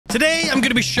Today, I'm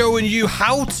going to be showing you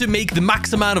how to make the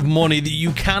max amount of money that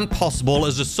you can possible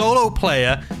as a solo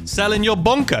player selling your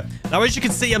bunker. Now, as you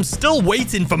can see, I'm still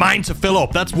waiting for mine to fill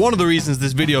up. That's one of the reasons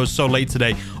this video is so late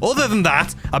today. Other than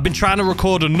that, I've been trying to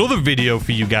record another video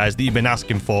for you guys that you've been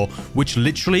asking for, which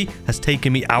literally has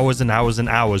taken me hours and hours and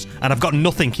hours, and I've got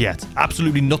nothing yet.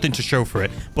 Absolutely nothing to show for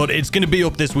it. But it's going to be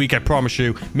up this week, I promise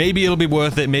you. Maybe it'll be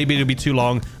worth it. Maybe it'll be too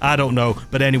long. I don't know.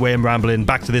 But anyway, I'm rambling.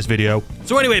 Back to this video.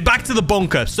 So anyway, back to the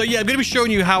bunker. So yeah, I'm going to be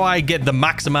showing you how I get the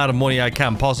max amount of money I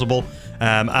can possible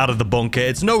out of the bunker.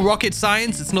 It's no rocket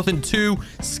science. It's nothing too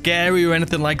scary or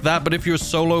anything like that. But if you're a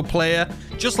solo player,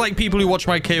 just like people who watch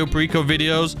my Cayo Perico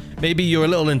videos, maybe you're a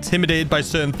little intimidated by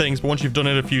certain things, but once you've done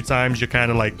it a few times, you're kind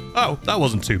of like, oh, that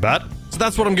wasn't too bad. So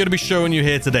that's what I'm going to be showing you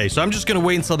here today. So I'm just going to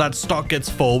wait until that stock gets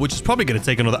full, which is probably going to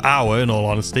take another hour in all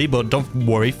honesty, but don't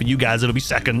worry, for you guys, it'll be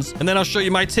seconds. And then I'll show you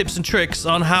my tips and tricks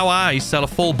on how I sell a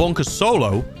full bunker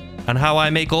solo and how I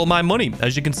make all my money.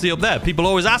 As you can see up there, people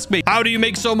always ask me, how do you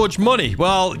make so much money?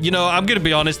 Well, you know, I'm going to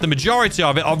be honest, the majority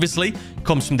of it obviously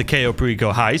comes from the Cayo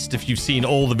Perico Heist. If you've seen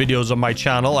all the videos on my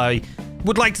channel, I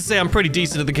would like to say I'm pretty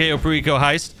decent at the Cayo Perico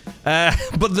Heist.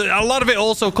 But a lot of it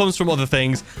also comes from other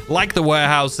things, like the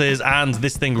warehouses and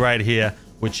this thing right here,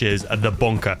 which is the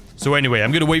bunker. So anyway,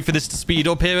 I'm going to wait for this to speed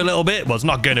up here a little bit. Well, it's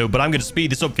not going to, but I'm going to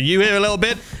speed this up for you here a little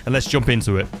bit, and let's jump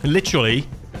into it. Literally,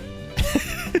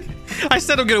 I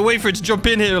said I'm going to wait for it to jump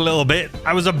in here a little bit.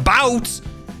 I was about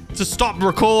to stop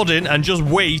recording and just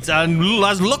wait, and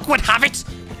as luck would have it,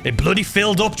 it bloody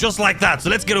filled up just like that. So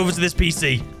let's get over to this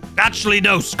PC. Actually,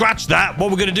 no, scratch that.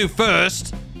 What we're going to do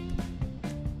first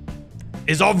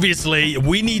is obviously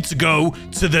we need to go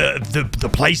to the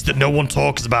place that no one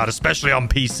talks about, especially on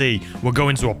PC. We're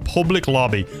going to a public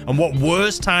lobby. And what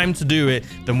worse time to do it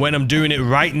than when I'm doing it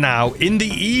right now in the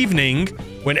evening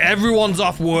when everyone's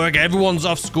off work, everyone's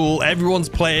off school, everyone's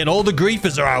playing, all the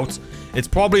griefers are out. It's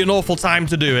probably an awful time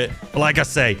to do it. But like I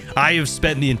say, I have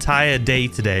spent the entire day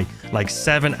today, like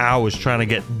 7 hours trying to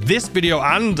get this video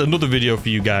and another video for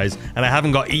you guys. And I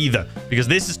haven't got either because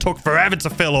this has took forever to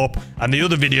fill up. And the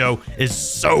other video is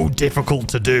so difficult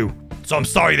to do. So I'm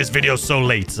sorry this video's so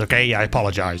late, okay? I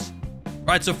apologize.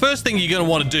 Right, so first thing you're going to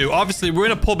want to do, obviously, we're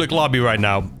in a public lobby right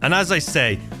now. And as I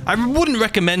say, I wouldn't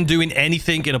recommend doing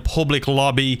anything in a public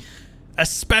lobby,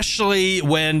 especially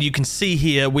when you can see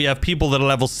here we have people that are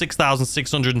level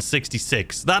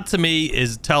 6,666. That to me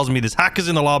tells me there's hackers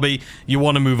in the lobby. You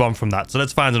want to move on from that. So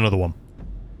let's find another one.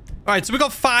 All right, so we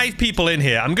got 5 people in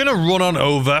here. I'm going to run on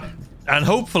over, and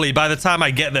hopefully by the time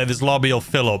I get there, this lobby will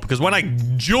fill up. Because when I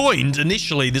joined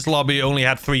initially, this lobby only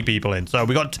had 3 people in. So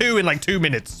we got 2 in like 2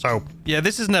 minutes. So yeah,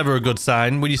 this is never a good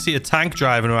sign when you see a tank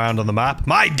driving around on the map.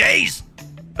 My days!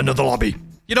 Another lobby.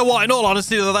 You know what? In all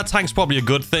honesty, though, that tank's probably a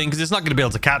good thing because it's not going to be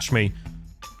able to catch me.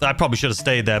 I probably should have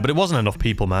stayed there, but it wasn't enough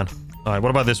people, man. All right, what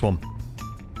about this one?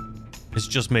 It's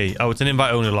just me. Oh, it's an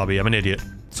invite-only lobby. I'm an idiot.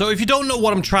 So if you don't know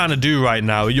what I'm trying to do right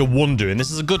now, you're wondering, this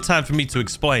is a good time for me to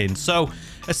explain. So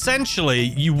essentially,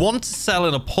 you want to sell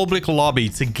in a public lobby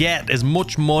to get as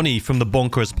much money from the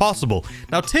bunker as possible.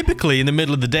 Now, typically in the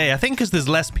middle of the day, I think because there's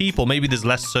less people, maybe there's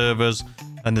less servers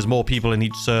and there's more people in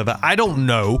each server. I don't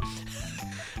know.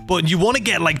 But you want to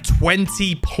get like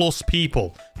 20 plus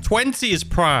people. 20 is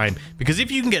prime, because if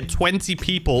you can get 20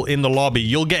 people in the lobby,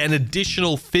 you'll get an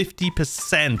additional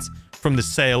 50% from the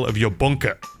sale of your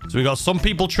bunker. So we got some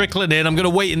people trickling in. I'm going to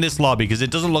wait in this lobby because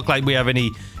it doesn't look like we have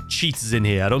any cheaters in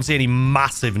here. I don't see any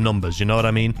massive numbers, you know what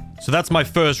I mean? So that's my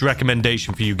first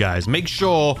recommendation for you guys. Make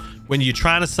sure when you're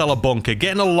trying to sell a bunker,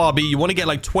 get in a lobby. You want to get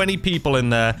like 20 people in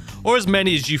there, or as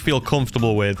many as you feel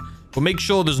comfortable with. But make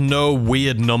sure there's no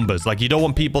weird numbers. Like, you don't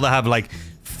want people that have, like,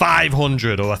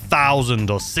 500 or 1,000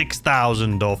 or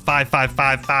 6,000 or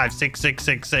 555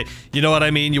 6666. You know what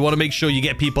I mean? You want to make sure you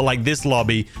get people like this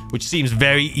lobby, which seems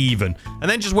very even. And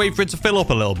then just wait for it to fill up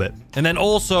a little bit. And then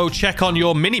also check on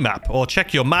your mini-map or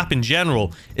check your map in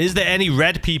general. Is there any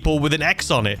red people with an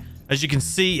X on it? As you can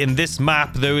see in this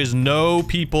map, there is no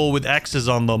people with X's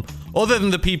on them, other than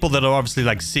the people that are obviously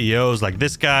like CEOs, like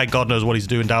this guy. God knows what he's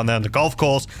doing down there on the golf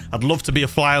course. I'd love to be a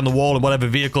fly on the wall in whatever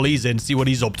vehicle he's in, see what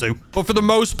he's up to. But for the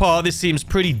most part, this seems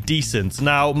pretty decent.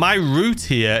 Now, my route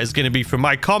here is going to be from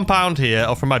my compound here,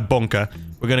 or from my bunker.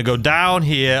 We're going to go down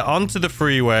here onto the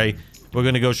freeway. We're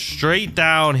going to go straight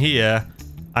down here,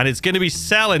 and it's going to be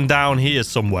selling down here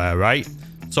somewhere, right?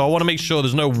 So I want to make sure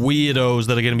there's no weirdos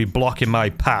that are going to be blocking my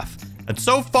path. And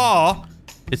so far,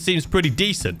 it seems pretty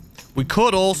decent. We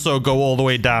could also go all the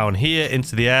way down here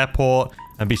into the airport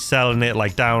and be selling it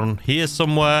like down here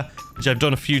somewhere, which I've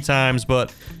done a few times.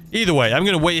 But Either way, I'm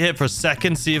going to wait here for a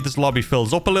second, see if this lobby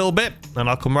fills up a little bit, and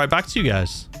I'll come right back to you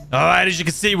guys. All right, as you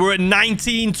can see, we're at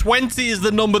 1920 is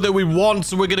the number that we want,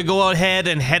 so we're going to go ahead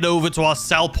and head over to our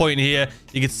sell point here.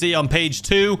 You can see on page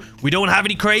 2, we don't have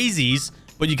any crazies,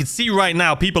 but you can see right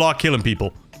now, people are killing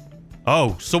people.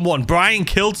 Oh, Brian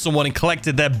killed someone and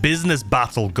collected their business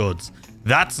battle goods.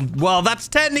 Well, that's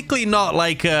technically not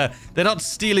like, they're not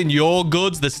stealing your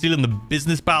goods, they're stealing the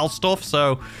business battle stuff,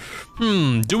 so...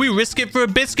 do we risk it for a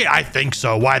biscuit? I think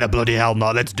so. Why the bloody hell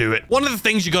not? Let's do it. One of the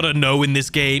things you gotta know in this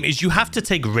game is you have to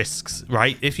take risks,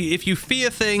 right? If you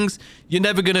fear things, you're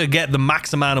never gonna get the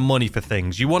max amount of money for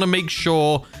things. You want to make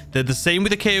sure that the same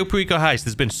with the Cayo Perico Heist.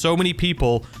 There's been so many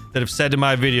people that have said in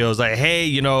my videos, like, hey,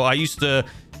 you know, I used to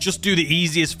just do the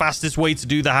easiest, fastest way to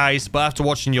do the heist, but after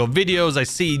watching your videos, I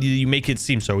see you make it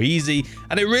seem so easy,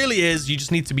 and it really is. You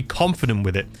just need to be confident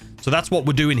with it. So that's what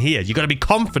we're doing here. You got to be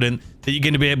confident that you're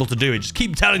going to be able to do it. Just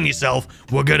keep telling yourself,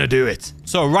 we're going to do it.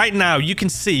 So right now, you can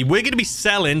see we're going to be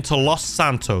selling to Los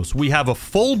Santos. We have a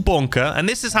full bunker, and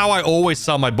this is how I always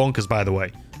sell my bunkers, by the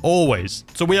way. Always.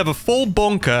 So we have a full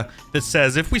bunker that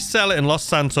says if we sell it in Los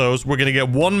Santos, we're going to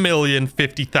get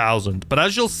 1,050,000. But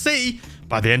as you'll see,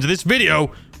 by the end of this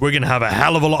video, we're going to have a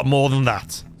hell of a lot more than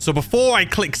that. So before I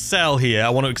click sell here, I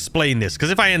want to explain this,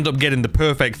 because if I end up getting the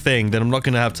perfect thing, then I'm not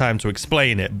going to have time to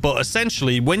explain it. But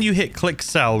essentially, when you hit click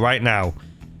sell right now,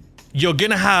 there's going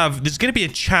to be a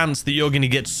chance that you're going to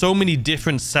get so many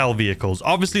different sell vehicles.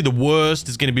 Obviously, the worst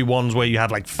is going to be ones where you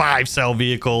have like 5 sell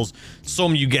vehicles.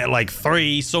 Some you get like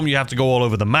 3. Some you have to go all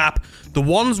over the map. The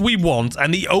ones we want,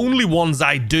 and the only ones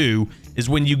I do, is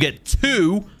when you get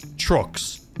 2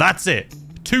 trucks. That's it.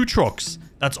 2 trucks.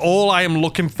 That's all I am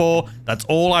looking for. That's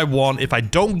all I want. If I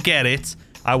don't get it,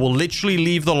 I will literally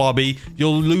leave the lobby.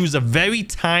 You'll lose a very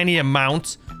tiny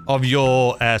amount of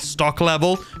your stock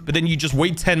level, but then you just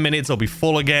wait 10 minutes, it'll be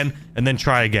full again, and then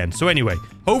try again. So anyway,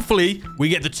 hopefully we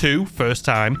get the 2 first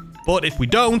time, but if we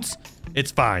don't,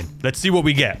 it's fine. Let's see what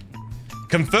we get.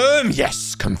 Confirm?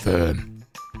 Yes, confirm.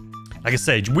 Like I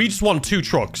said, we just want 2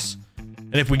 trucks.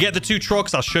 And if we get the 2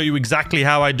 trucks, I'll show you exactly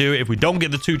how I do it. If we don't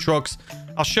get the 2 trucks,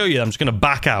 I'll show you. I'm just going to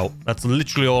back out. That's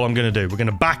literally all I'm going to do. We're going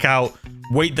to back out,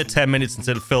 wait the 10 minutes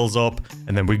until it fills up,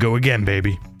 and then we go again,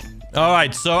 baby. All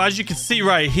right, so as you can see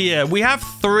right here, we have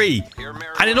 3.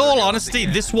 And in all honesty,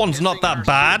 this one's not that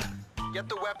bad.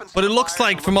 But it looks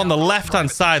like from on the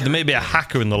left-hand side, there may be a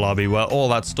hacker in the lobby where all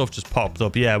that stuff just popped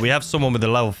up. Yeah, we have someone with a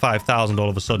level 5,000 all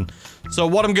of a sudden. So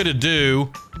what I'm going to do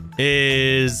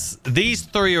is these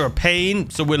 3 are a pain.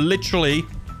 So we're literally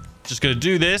just going to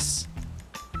do this.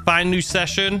 Find new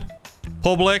session,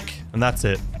 public, and that's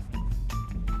it.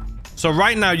 So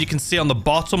right now you can see on the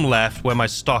bottom left where my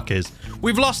stock is.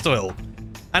 We've lost a little.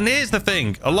 And here's the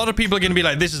thing. A lot of people are going to be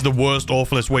like, this is the worst,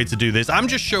 awfulest way to do this. I'm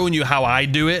just showing you how I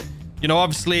do it. You know,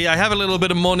 obviously, I have a little bit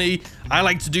of money. I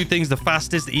like to do things the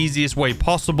fastest, easiest way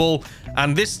possible.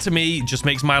 And this, to me, just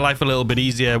makes my life a little bit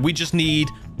easier. We just need,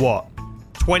 what,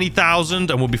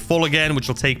 20,000 and we'll be full again, which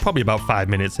will take probably about 5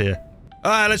 minutes here. All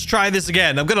right, let's try this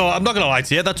again. I'm not gonna lie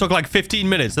to you. That took like 15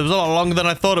 minutes. That was a lot longer than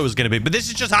I thought it was gonna be. But this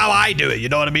is just how I do it. You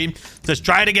know what I mean? So let's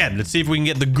try it again. Let's see if we can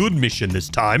get the good mission this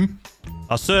time.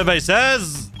 Our survey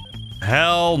says,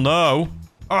 hell no.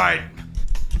 All right.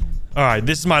 All right,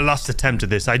 this is my last attempt at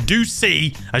this. I do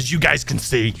see, as you guys can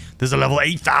see, there's a level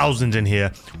 8,000 in here,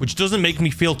 which doesn't make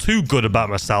me feel too good about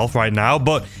myself right now,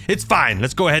 but it's fine.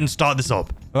 Let's go ahead and start this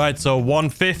up. All right, so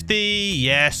 150.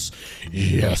 Yes.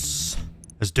 Yes.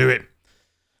 Let's do it.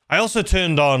 I also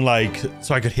turned on, like,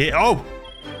 so I could hear... Oh!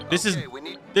 This is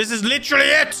literally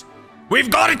it! We've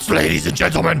got it, ladies and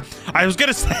gentlemen! I was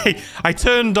gonna say, I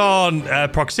turned on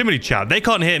proximity chat. They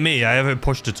can't hear me. I haven't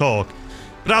pushed to talk.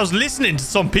 But I was listening to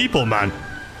some people, man.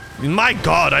 My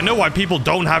God, I know why people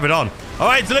don't have it on. All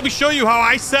right, so let me show you how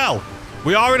I sell.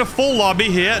 We are in a full lobby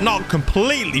here. Not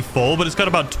completely full, but it's got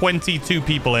about 22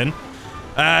 people in.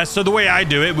 So the way I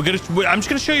do it, I'm just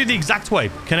gonna show you the exact way.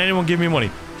 Can anyone give me money?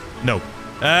 No.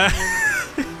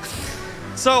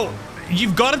 So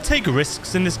you've got to take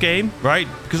risks in this game, right?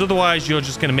 Because otherwise you're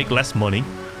just going to make less money.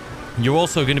 You're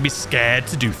also going to be scared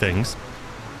to do things.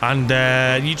 And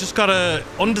you just got to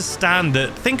understand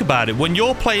that. Think about it. When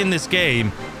you're playing this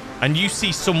game and you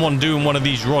see someone doing one of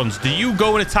these runs, do you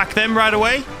go and attack them right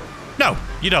away? No,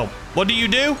 you don't. What do?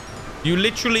 You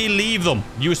literally leave them.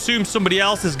 You assume somebody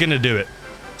else is going to do it.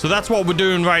 So that's what we're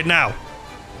doing right now.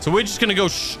 So we're just going to go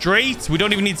straight. We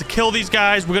don't even need to kill these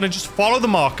guys. We're going to just follow the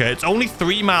marker. It's only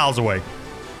 3 miles away.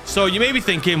 So you may be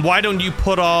thinking, why don't you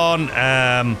put on,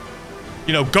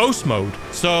 you know, ghost mode?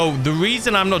 So the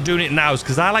reason I'm not doing it now is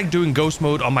because I like doing ghost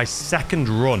mode on my second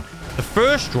run. The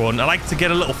first run, I like to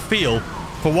get a little feel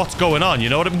for what's going on. You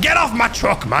know what I mean? Get off my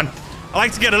truck, man. I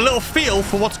like to get a little feel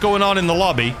for what's going on in the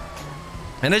lobby.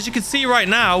 And as you can see right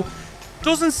now,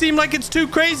 doesn't seem like it's too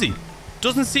crazy.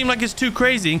 Doesn't seem like it's too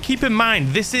crazy. And keep in mind,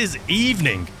 this is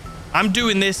evening. I'm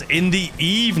doing this in the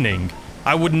evening.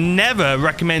 I would never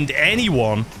recommend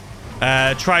anyone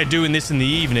try doing this in the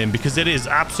evening because it is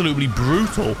absolutely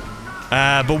brutal.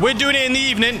 But we're doing it in the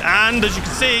evening, and as you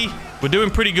can see, we're doing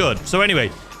pretty good. So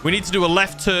anyway, we need to do a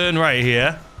left turn right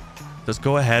here. Let's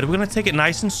go ahead. We're going to take it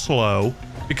nice and slow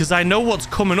because I know what's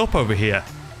coming up over here.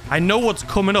 I know what's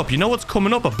coming up. You know what's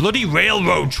coming up? A bloody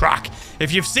railroad track.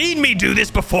 If you've seen me do this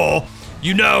before,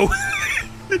 you know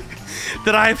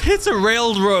that I've hit a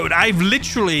railroad. I've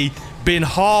literally been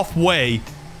halfway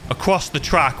across the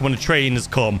track when a train has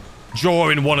come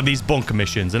during one of these bunker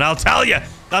missions. And I'll tell you,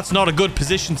 that's not a good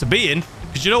position to be in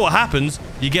because you know what happens?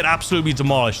 You get absolutely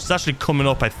demolished. It's actually coming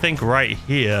up, I think, right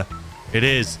here. It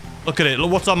is. Look at it.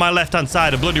 Look what's on my left-hand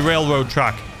side. A bloody railroad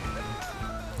track.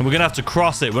 And we're going to have to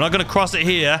cross it. We're not going to cross it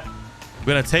here.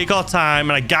 We're going to take our time.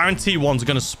 And I guarantee one's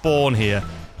going to spawn here.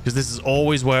 Because this is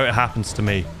always where it happens to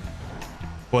me.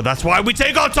 Well, that's why we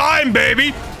take our time,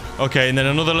 baby. Okay, and then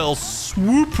another little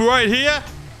swoop right here.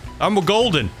 And we're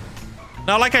golden.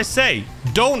 Now, like I say,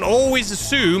 don't always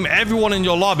assume everyone in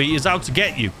your lobby is out to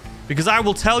get you. Because I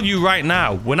will tell you right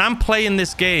now, when I'm playing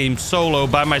this game solo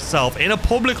by myself in a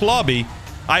public lobby,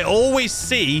 I always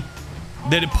see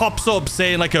that it pops up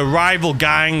saying like a rival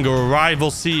gang or a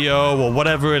rival CEO or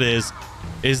whatever it is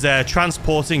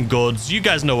transporting goods. You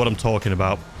guys know what I'm talking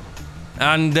about.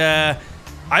 And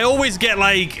I always get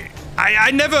like, I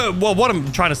never, well, what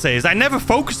I'm trying to say is I never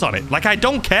focus on it. Like, I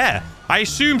don't care. I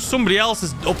assume somebody else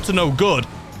is up to no good.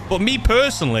 But me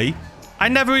personally, I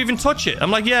never even touch it.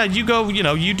 I'm like, yeah, you go, you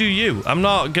know, you do you. I'm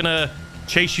not gonna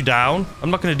chase you down.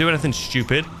 I'm not gonna do anything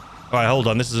stupid. All right, hold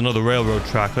on. This is another railroad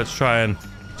track. Let's try and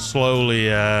slowly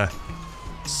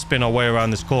spin our way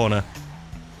around this corner.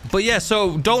 But yeah,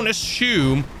 so don't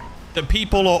assume that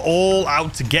people are all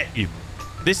out to get you.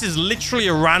 This is literally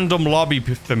a random lobby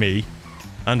for me.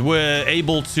 And we're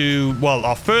able to, well,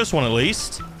 our first one at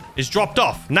least is dropped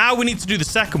off. Now we need to do the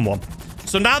second one.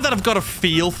 So now that I've got a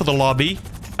feel for the lobby,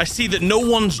 I see that no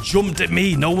one's jumped at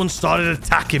me. No one started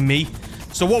attacking me.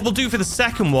 So what we'll do for the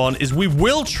second one is we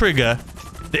will trigger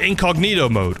the incognito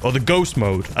mode, or the ghost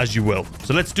mode, as you will.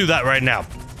 So let's do that right now.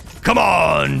 Come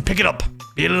on, pick it up.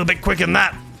 Be a little bit quicker than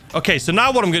that. Okay, so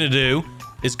now what I'm going to do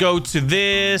is go to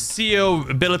this CEO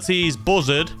abilities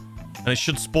buzzard, and it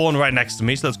should spawn right next to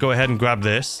me. So let's go ahead and grab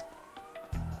this.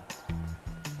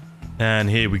 And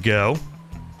here we go.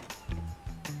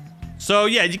 So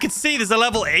yeah, you can see there's a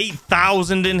level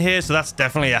 8,000 in here, so that's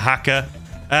definitely a hacker.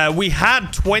 We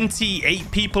had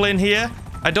 28 people in here.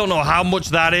 I don't know how much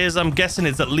that is. I'm guessing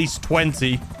it's at least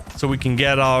 20, so we can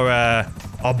get our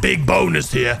big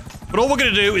bonus here. But all we're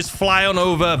going to do is fly on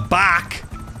over back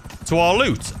to our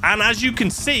loot. And as you can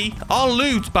see, our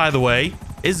loot, by the way,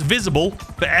 is visible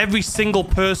for every single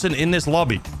person in this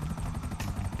lobby.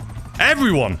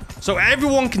 Everyone. So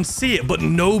everyone can see it, but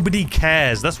nobody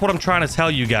cares. That's what I'm trying to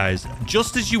tell you guys.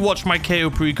 Just as you watch my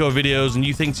Cayo Perico videos and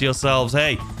you think to yourselves,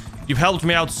 hey, you've helped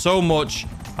me out so much.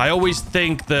 I always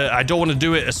think that I don't want to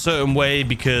do it a certain way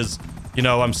because, you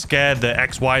know, I'm scared that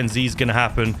X, Y, and Z is going to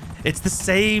happen. It's the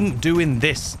same doing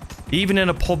this. Even in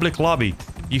a public lobby.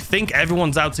 You think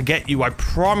everyone's out to get you. I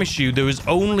promise you there is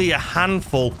only a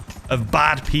handful of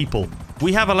bad people.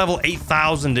 We have a level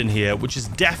 8,000 in here, which is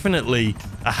definitely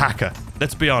a hacker.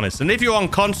 Let's be honest. And if you're on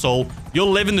console, you're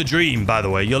living the dream, by the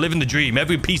way. You're living the dream.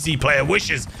 Every PC player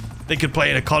wishes they could play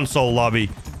in a console lobby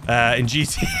in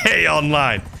GTA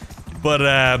Online.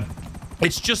 But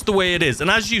it's just the way it is. And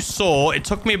as you saw, it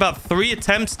took me about 3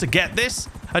 attempts to get this.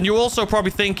 And you're also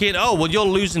probably thinking, oh, well, you're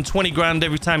losing 20 grand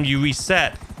every time you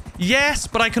reset. Yes,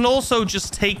 but I can also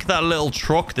just take that little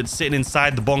truck that's sitting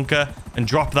inside the bunker and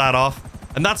drop that off.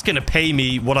 And that's going to pay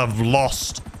me what I've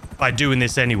lost by doing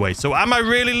this anyway. So am I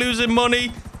really losing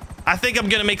money? I think I'm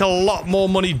going to make a lot more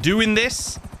money doing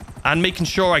this and making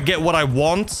sure I get what I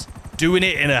want, doing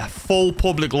it in a full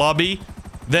public lobby.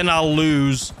 Then I'll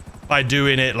lose by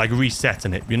doing it, like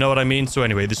resetting it. You know what I mean? So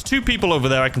anyway, there's 2 people over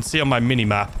there I can see on my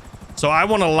mini-map. So I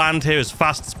want to land here as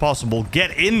fast as possible,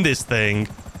 get in this thing,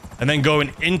 and then go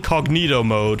in incognito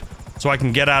mode so I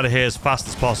can get out of here as fast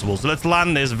as possible. So let's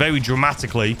land this very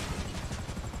dramatically.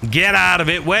 Get out of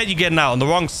it. Where are you getting out? On the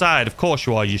wrong side. Of course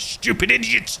you are, you stupid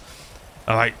idiot.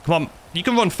 All right, come on. You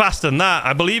can run faster than that.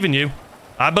 I believe in you.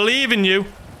 I believe in you.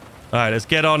 All right, let's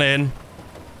get on in.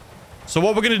 So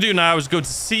what we're going to do now is go to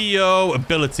CEO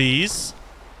abilities.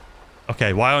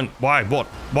 Okay, why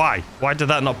did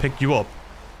that not pick you up?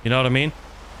 You know what I mean?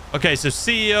 Okay, so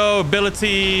CEO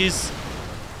abilities.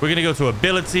 We're going to go to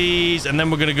abilities, and then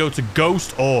we're going to go to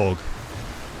Ghost Org.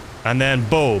 And then,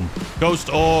 boom. Ghost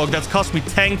Org. That's cost me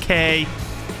 10K,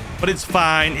 but it's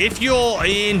fine. If you're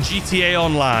in GTA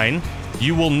Online,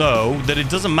 you will know that it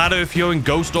doesn't matter if you're in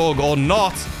Ghost Org or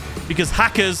not, because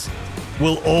hackers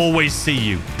will always see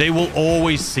you. They will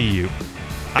always see you.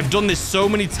 I've done this so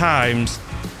many times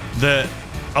that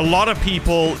a lot of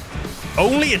people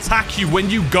only attack you when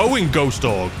you go in Ghost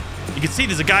Org. You can see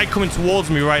there's a guy coming towards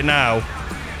me right now.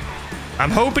 I'm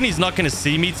hoping he's not going to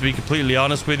see me, to be completely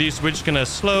honest with you. So we're just going to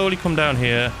slowly come down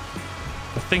here.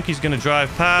 I think he's going to drive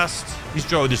past. He's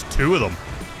drove. There's two of them.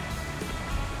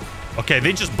 Okay,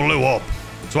 they just blew up.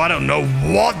 So I don't know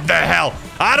what the hell.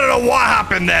 I don't know what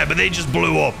happened there, but they just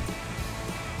blew up.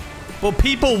 But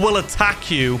people will attack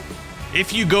you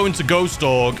if you go into Ghost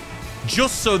Org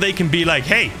just so they can be like,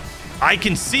 hey, I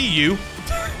can see you.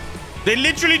 They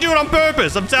literally do it on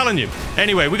purpose, I'm telling you.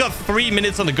 Anyway, we got 3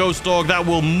 minutes on the Ghost Org. That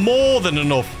will more than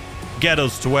enough get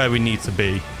us to where we need to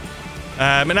be.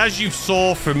 And as you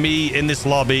saw from me in this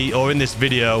lobby or in this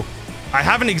video, I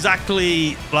haven't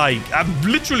exactly, I've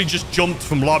literally just jumped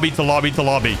from lobby to lobby to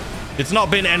lobby. It's not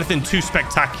been anything too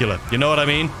spectacular. You know what I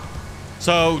mean?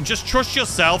 So just trust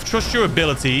yourself, trust your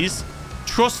abilities,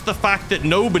 trust the fact that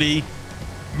nobody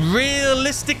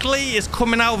realistically is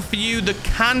coming out for you. There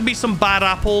can be some bad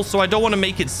apples, so I don't want to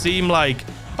make it seem like,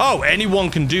 oh, anyone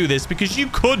can do this, because you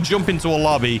could jump into a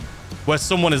lobby where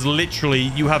someone is literally,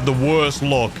 you have the worst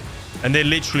luck, and they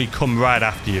literally come right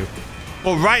after you.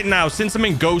 But right now, since I'm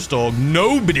in Ghost Org,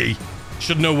 nobody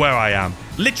should know where I am.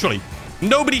 Literally,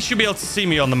 nobody should be able to see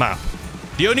me on the map.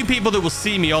 The only people that will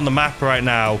see me on the map right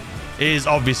now is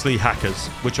obviously hackers,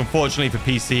 which unfortunately for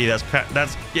PC,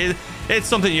 it's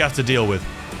something you have to deal with.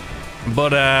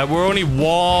 But we're only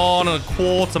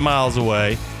 1.25 miles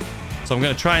away. So I'm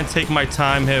going to try and take my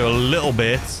time here a little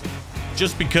bit.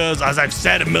 Just because, as I've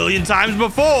said a million times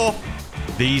before,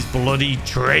 these bloody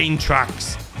train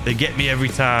tracks, they get me every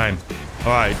time.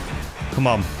 All right, come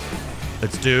on.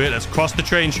 Let's do it. Let's cross the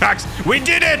train tracks. We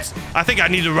did it! I think I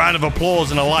need a round of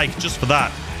applause and a like just for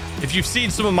that. If you've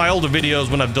seen some of my older videos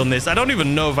when I've done this, I don't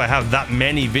even know if I have that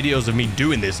many videos of me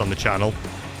doing this on the channel.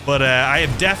 But I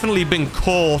have definitely been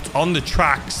caught on the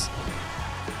tracks.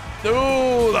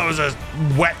 Oh, that was a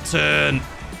wet turn.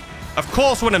 Of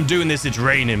course, when I'm doing this, it's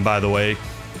raining, by the way.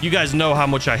 You guys know how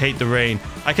much I hate the rain.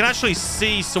 I can actually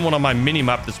see someone on my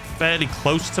mini-map that's fairly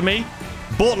close to me.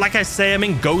 But like I say, I'm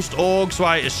in Ghost Org, so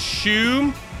I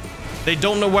assume they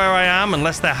don't know where I am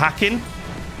unless they're hacking.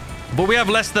 But we have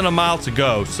less than a mile to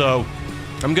go, so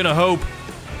I'm going to hope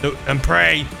and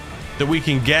pray that we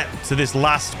can get to this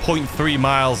last 0.3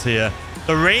 miles here.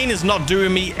 The rain is not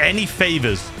doing me any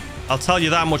favors. I'll tell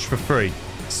you that much for free.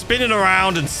 Spinning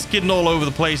around and skidding all over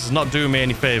the place is not doing me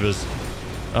any favors.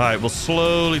 All right, we'll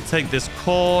slowly take this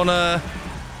corner.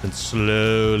 Then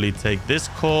slowly take this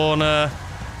corner.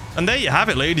 And there you have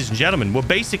it, ladies and gentlemen. We're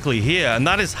basically here, and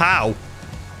that is how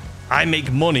I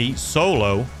make money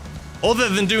solo, other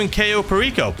than doing Cayo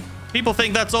Perico. People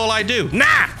think that's all I do.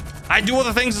 Nah! I do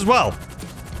other things as well.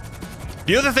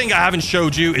 The other thing I haven't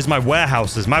showed you is my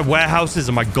warehouses. My warehouses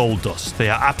are my gold dust. They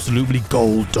are absolutely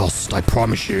gold dust, I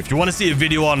promise you. If you want to see a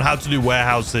video on how to do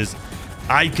warehouses,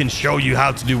 I can show you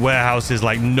how to do warehouses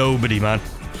like nobody, man.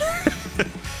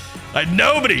 Like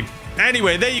nobody.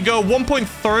 Anyway, there you go.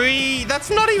 1.3.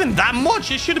 That's not even that much.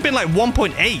 It should have been like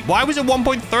 1.8. Why was it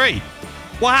 1.3?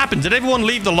 What happened? Did everyone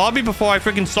leave the lobby before I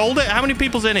freaking sold it? How many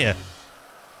people's in here?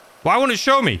 Why won't it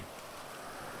show me?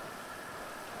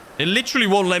 It literally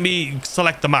won't let me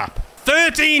select the map.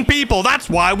 13 people. That's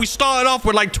why we started off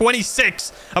with like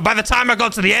 26. And by the time I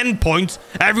got to the end point,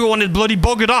 everyone had bloody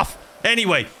buggered off.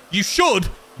 Anyway, you should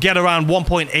get around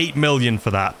 1.8 million for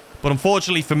that. But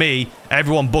unfortunately for me,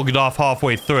 everyone buggered off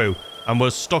halfway through. And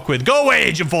we're stuck with... Go away,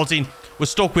 Agent 14. We're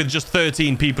stuck with just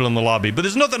 13 people in the lobby. But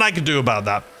there's nothing I can do about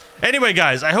that. Anyway,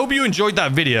 guys, I hope you enjoyed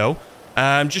that video.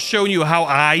 Just showing you how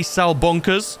I sell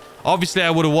bunkers. Obviously, I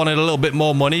would have wanted a little bit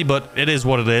more money, but it is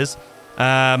what it is.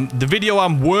 The video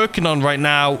I'm working on right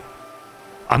now,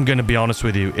 I'm going to be honest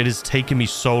with you, it has taken me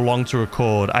so long to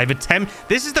record.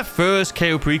 This is the first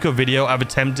Cayo Perico video I've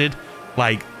attempted,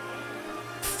 like,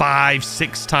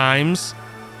 5-6 times.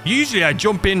 Usually, I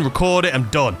jump in, record it, I'm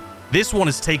done. This one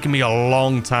has taken me a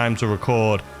long time to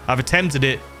record. I've attempted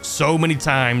it so many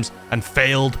times and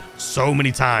failed so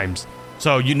many times.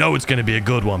 So you know it's going to be a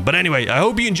good one. But anyway, I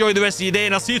hope you enjoy the rest of your day,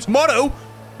 and I'll see you tomorrow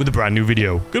with a brand new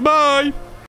video. Goodbye!